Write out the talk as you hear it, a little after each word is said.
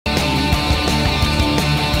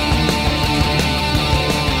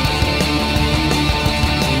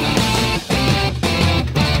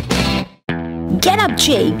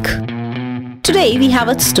Jake. Today we have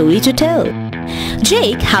a story to tell.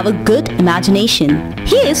 Jake have a good imagination.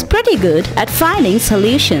 He is pretty good at finding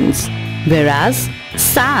solutions, whereas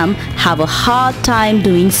Sam have a hard time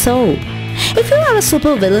doing so. If you are a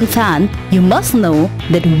supervillain fan, you must know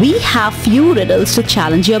that we have few riddles to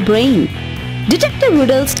challenge your brain. Detective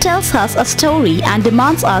Riddles tells us a story and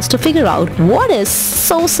demands us to figure out what is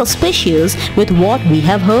so suspicious with what we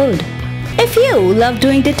have heard. If you love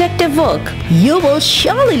doing detective work, you will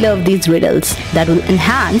surely love these riddles that will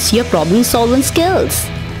enhance your problem-solving skills.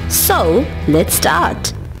 So, let's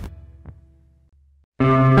start.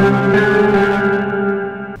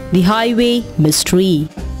 The Highway Mystery.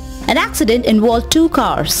 An accident involved two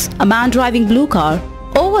cars. A man driving blue car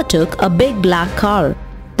overtook a big black car.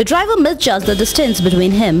 The driver misjudged the distance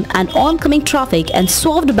between him and oncoming traffic and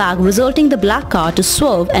swerved back, resulting the black car to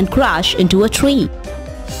swerve and crash into a tree.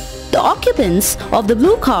 The occupants of the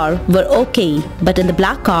blue car were okay, but in the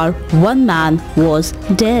black car, one man was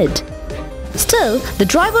dead. Still, the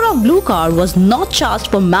driver of blue car was not charged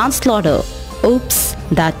for manslaughter. Oops,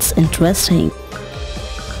 that's interesting.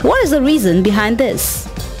 What is the reason behind this?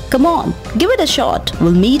 Come on, give it a shot.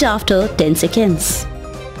 We'll meet after 10 seconds.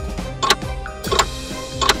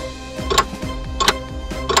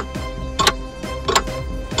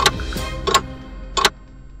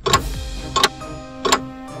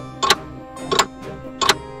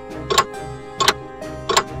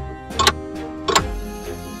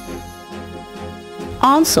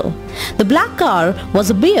 Answer. The black car was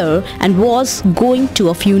a bear and was going to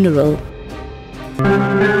a funeral.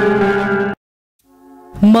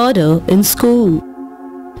 Murder in school.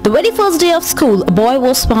 The very first day of school, a boy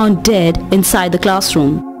was found dead inside the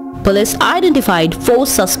classroom. Police identified 4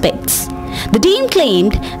 suspects. The dean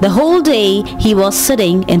claimed the whole day he was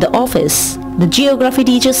sitting in the office. The geography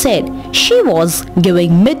teacher said she was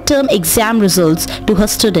giving midterm exam results to her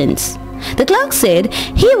students. The clerk said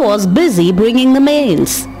he was busy bringing the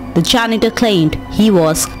mails. The janitor claimed he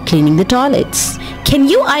was cleaning the toilets. Can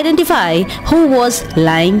you identify who was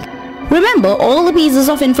lying? Remember all the pieces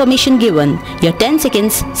of information given. Your 10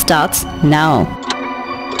 seconds starts now.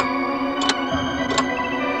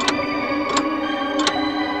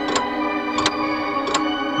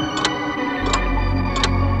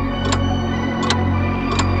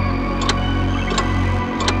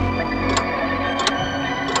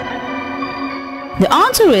 The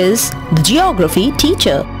answer is the geography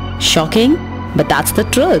teacher. Shocking, but that's the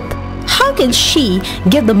truth. How can she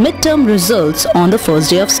give the midterm results on the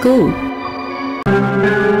first day of school?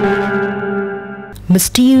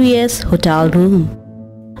 Mysterious hotel room.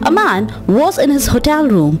 A man was in his hotel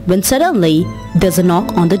room when suddenly there's a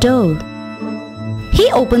knock on the door.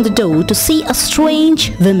 He opened the door to see a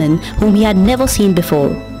strange woman whom he had never seen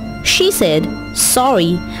before. She said,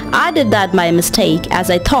 "Sorry, I did that by mistake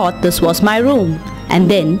as I thought this was my room." And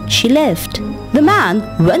then she left. The man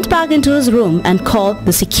went back into his room and called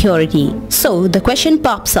the security. So the question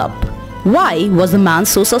pops up. Why was the man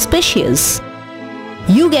so suspicious?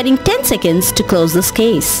 You getting 10 seconds to close this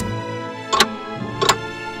case.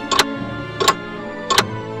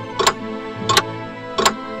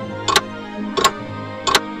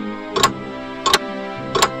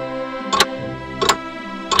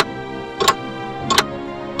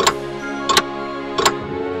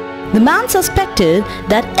 The man suspected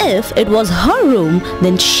that if it was her room,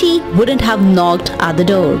 then she wouldn't have knocked at the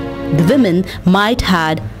door. The woman might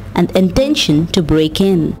had an intention to break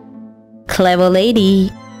in. Clever lady.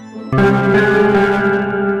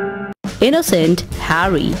 Innocent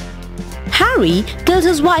Harry. Harry killed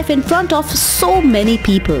his wife in front of so many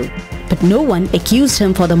people, but no one accused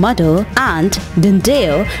him for the murder and didn't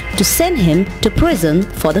dare to send him to prison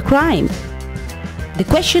for the crime. The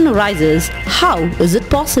question arises, how is it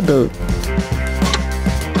possible?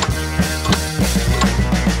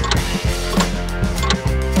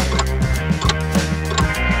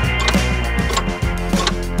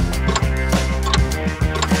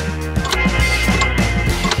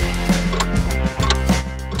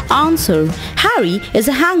 Answer. Harry is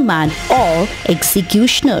a hangman or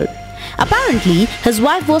executioner. Apparently, his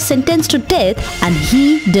wife was sentenced to death and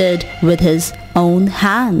he did with his own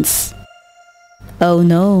hands. Oh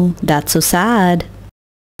no, that's so sad.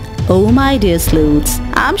 Oh my dear sleuths,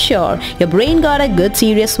 I'm sure your brain got a good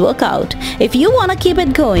serious workout. If you wanna keep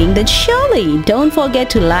it going, then surely don't forget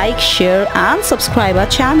to like, share and subscribe our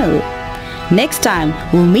channel. Next time,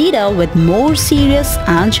 we'll meet up with more serious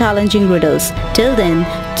and challenging riddles. Till then,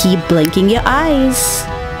 keep blinking your eyes.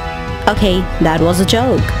 Okay, that was a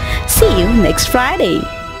joke. See you next Friday.